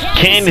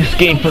 Can't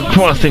escape from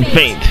crossing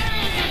fate.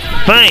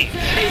 Fight!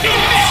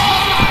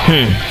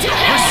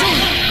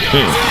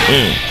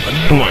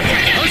 Come on.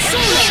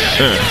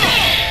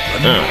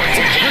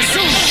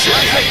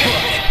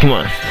 Come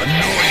on.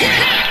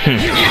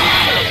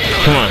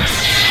 Come on.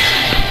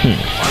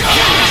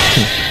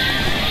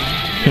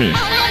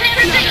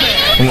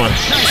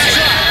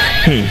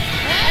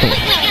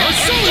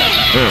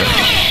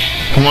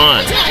 Come on. Come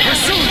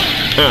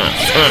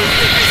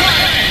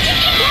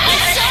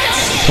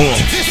on.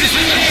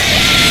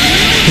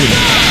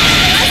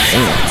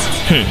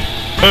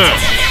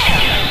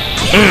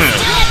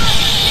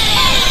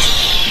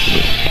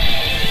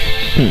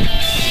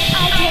 I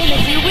came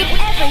at you with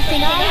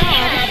everything I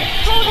had,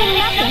 holding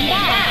nothing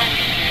back.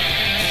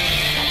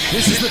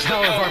 This is the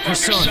power of our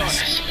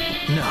personas.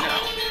 No,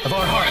 of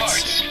our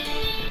hearts.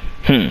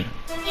 We've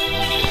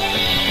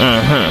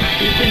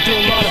been through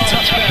a lot of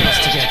tough battles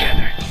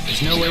together.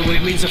 There's no way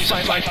we'd lose a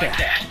fight like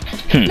that.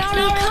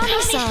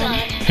 Naruto-san,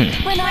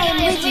 when I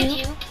am with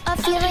you, a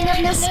feeling of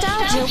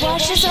nostalgia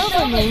washes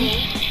over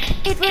me.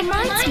 It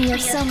reminds me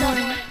of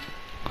someone.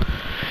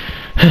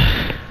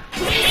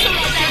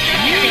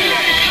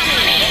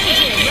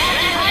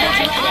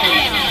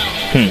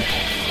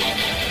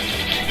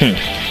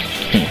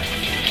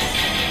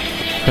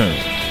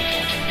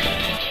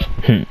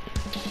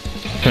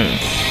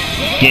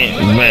 Get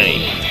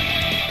ready.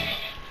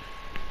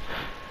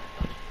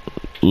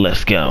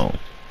 Let's go.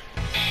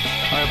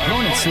 Our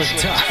opponents look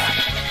tough.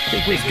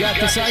 Think we've got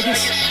this,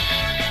 Aegis?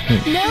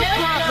 No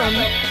problem.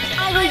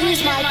 I will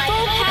use my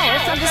full power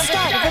from the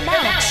start of the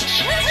match.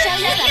 Show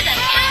you the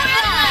power of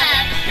love.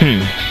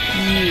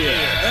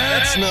 Yeah,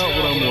 that's not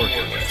what I'm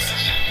working with.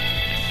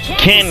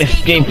 Can't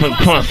escape from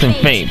crossing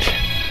fate.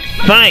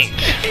 Fight!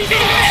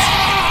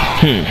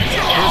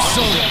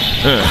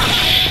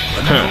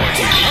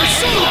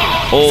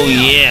 Oh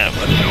yeah!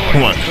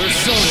 Come on.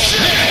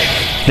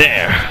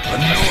 There.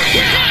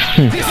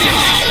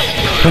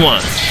 Come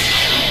on.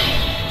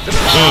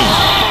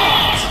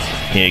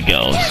 Here it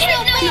goes.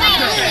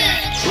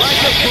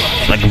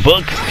 Like a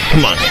book?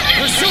 Come on.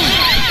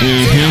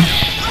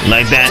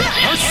 Like that.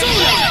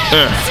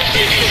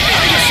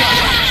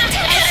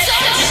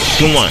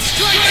 Come on.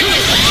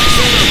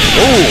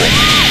 Ooh.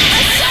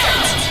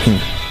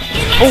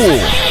 Ooh.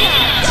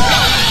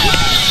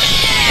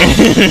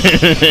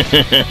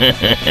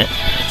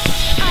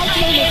 I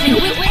came at you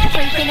with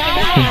everything I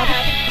have,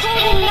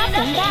 holding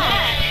nothing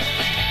back.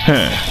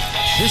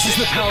 This is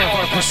the power of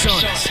our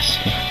personas.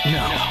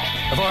 No,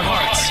 of our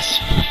hearts.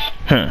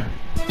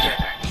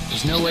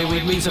 There's no way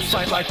we'd lose a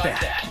fight like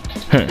that.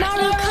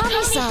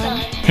 Narukami-san,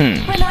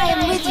 when I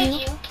am with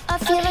you, a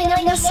feeling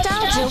of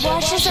nostalgia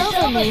washes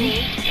over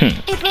me.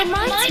 It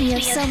reminds me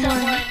of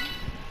someone.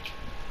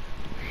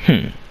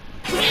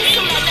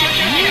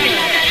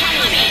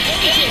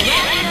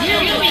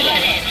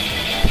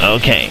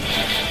 Okay.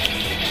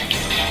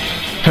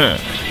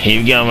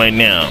 Here we go right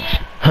now.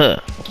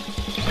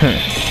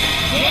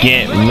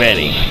 Get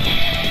ready.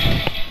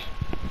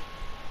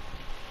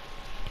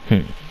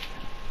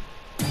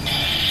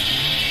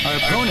 Our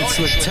opponents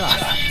look tough.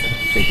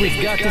 Think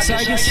we've got this,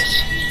 Aegis?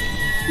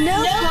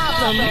 No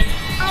problem.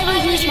 I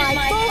will use my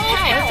full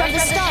power from the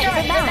start of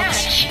the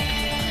match.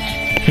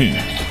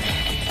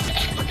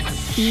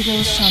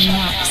 Evil shall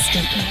not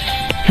escape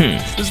me.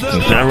 Is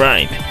that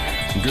right?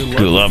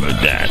 Good luck with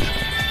that.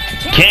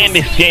 Can't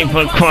escape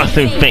across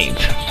the fate.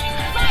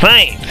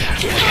 Fight!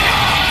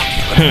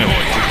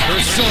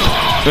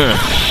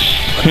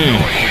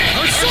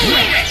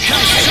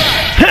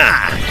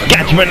 Ha!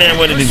 Got you right now.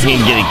 What did this game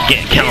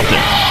get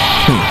counter?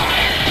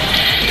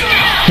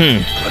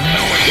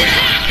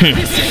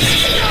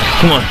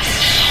 Come on.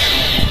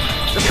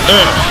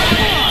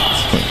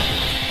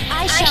 I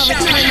shall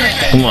return it.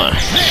 Come on.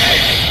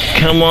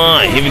 Come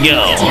on. Here we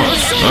go.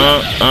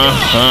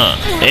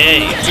 Hey.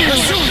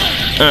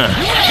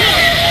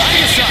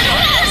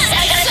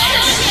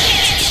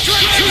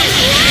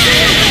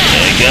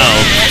 There you go.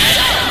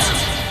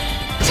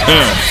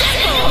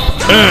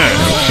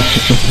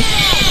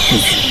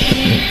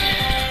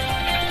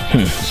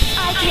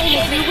 I came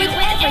at you with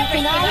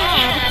everything I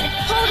had,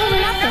 holding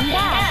nothing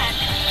back.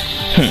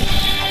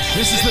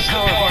 This is the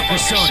power of our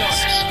personas.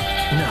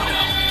 No,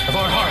 of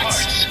our hearts.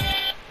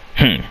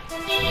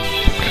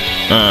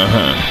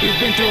 We've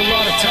been through a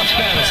lot of tough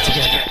battles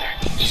together.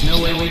 There's no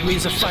way we'd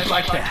lose a fight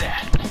like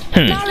that.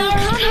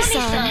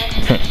 Narukami-san,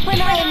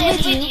 when I am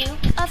with you,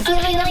 a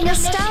feeling of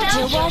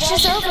nostalgia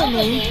washes over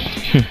me.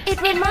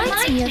 It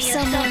reminds me of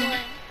someone.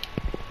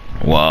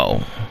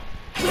 Wow.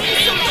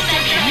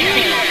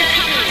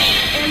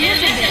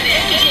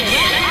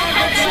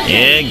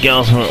 Yeah, it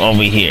goes from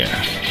over here.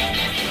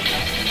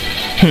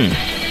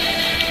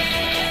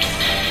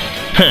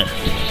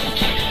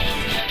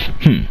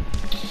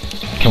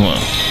 Come on.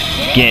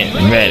 Get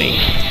ready.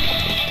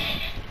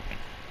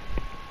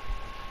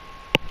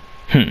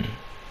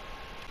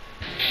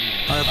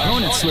 Our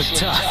opponents look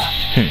tough.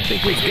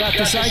 Think we've got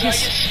this,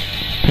 Aegis?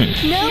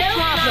 No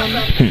problem.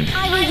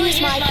 I will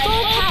use my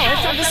full power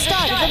from the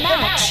start of the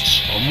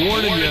match. I'm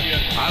warning you,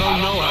 I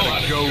don't know how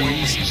to go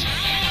easy.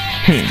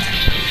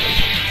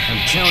 I'm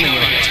counting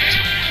on it.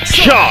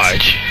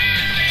 Charge!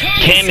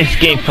 Can't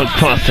escape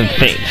across the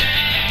fate.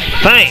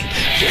 Fight!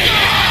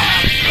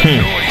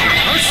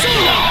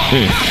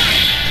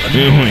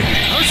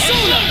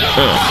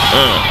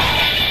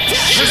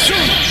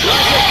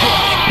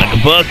 Like a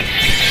buck.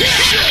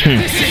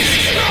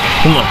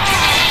 Come on.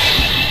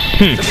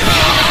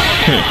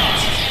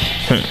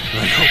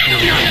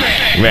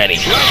 Ready.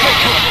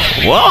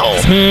 Whoa!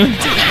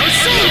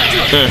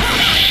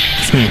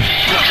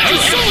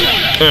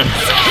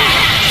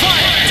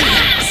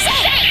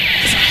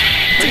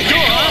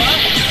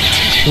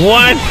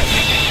 What?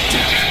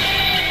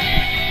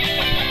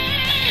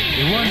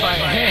 We won by a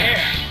hair.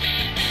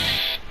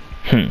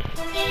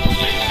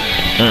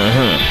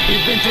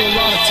 We've been through a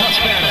lot of tough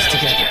battles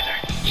together.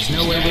 There's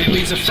no way we'd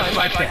lose a fight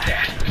like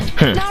that.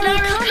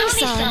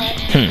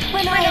 Narukami-san,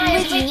 when I am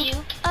with you,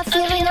 a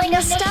feeling of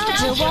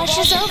nostalgia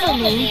washes over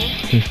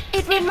me.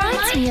 It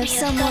reminds me of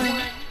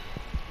someone.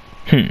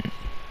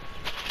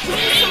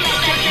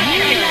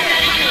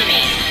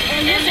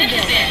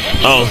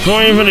 Oh, so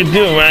what are you gonna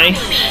do, right?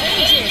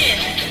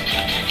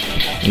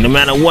 No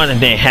matter what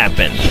that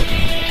happens.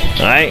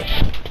 Alright?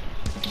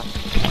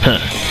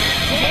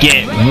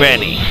 Get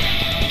ready.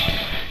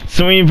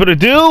 So what are you gonna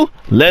do?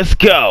 Let's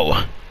go.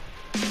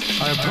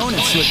 Our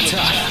opponents look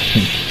tough.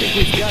 Think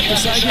we've got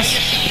this, Aegis?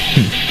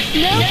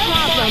 No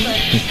problem.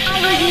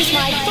 I will use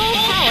my full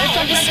power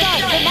from the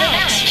start of the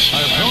match.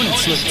 Our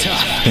opponents look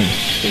tough.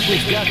 Think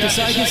we've got this,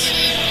 Aegis?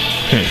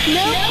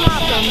 No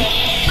problem.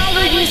 I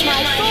will use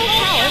my full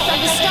power from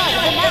the start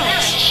of the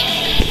match.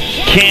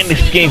 Can't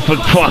escape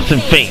across the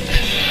fate.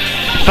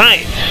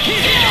 Fight.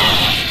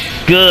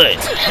 Good.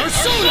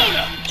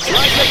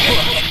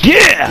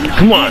 Yeah!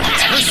 Come on.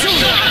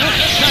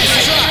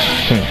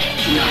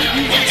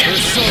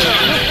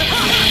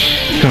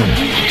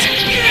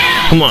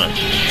 Come on.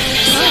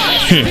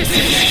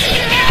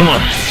 Come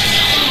on.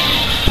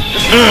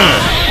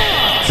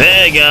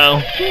 There you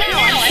go. Now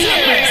I'm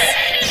serious.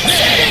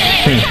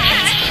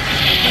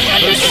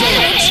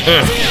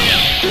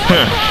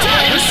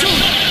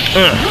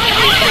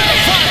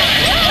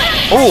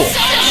 Oh.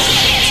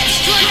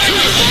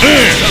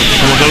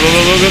 Come on, go, go,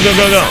 go, go, go,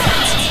 go, go.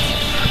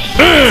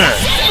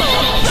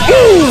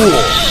 Ooh.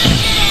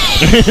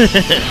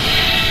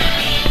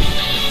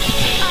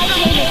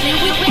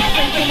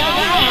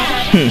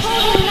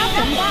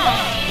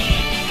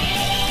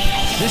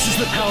 This is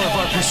the power of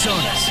our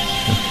personas.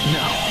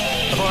 No,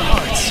 of our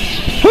hearts.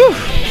 Whew.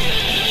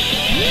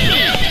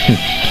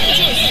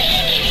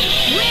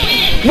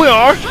 We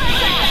are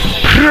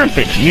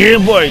perfect. Yeah,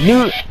 boy.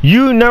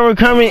 You never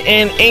coming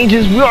in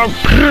Aegis. We are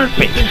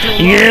perfect.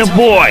 Yeah,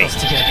 boy.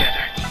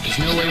 There's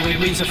no way we'd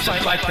lose a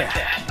fight like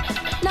that.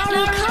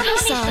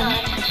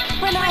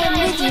 Naruto-san, when I am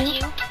with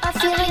you, a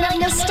feeling of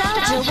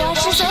nostalgia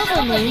washes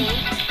over me.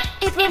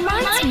 It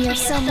reminds me of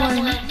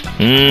someone.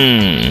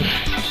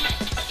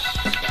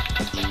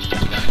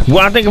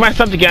 Well, I think about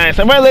something, guys.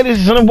 Alright, ladies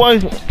and gentlemen,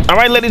 boys.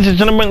 Alright, ladies and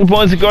gentlemen,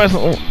 boys and girls.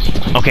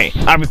 Okay,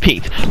 I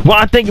repeat. Well,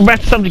 I think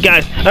about something,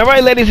 guys.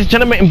 Alright, ladies and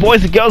gentlemen, and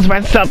boys and girls,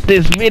 about to stop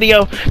this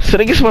video. So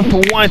thank you so much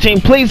for watching.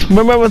 Please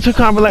remember to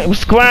comment, like,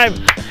 subscribe,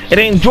 and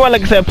enjoy.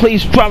 Like I said,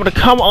 please drop a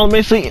comment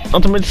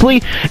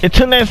ultimately.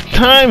 Until next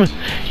time,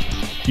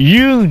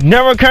 you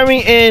never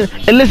coming in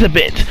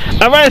Elizabeth.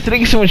 Alright, so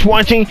thank you so much for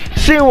watching.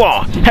 See you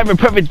all. Have a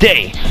perfect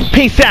day.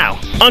 Peace out.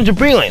 Under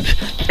Brilliant.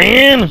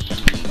 And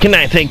good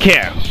night. Take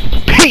care.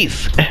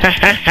 Peace.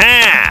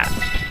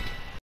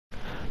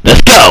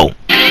 Let's go.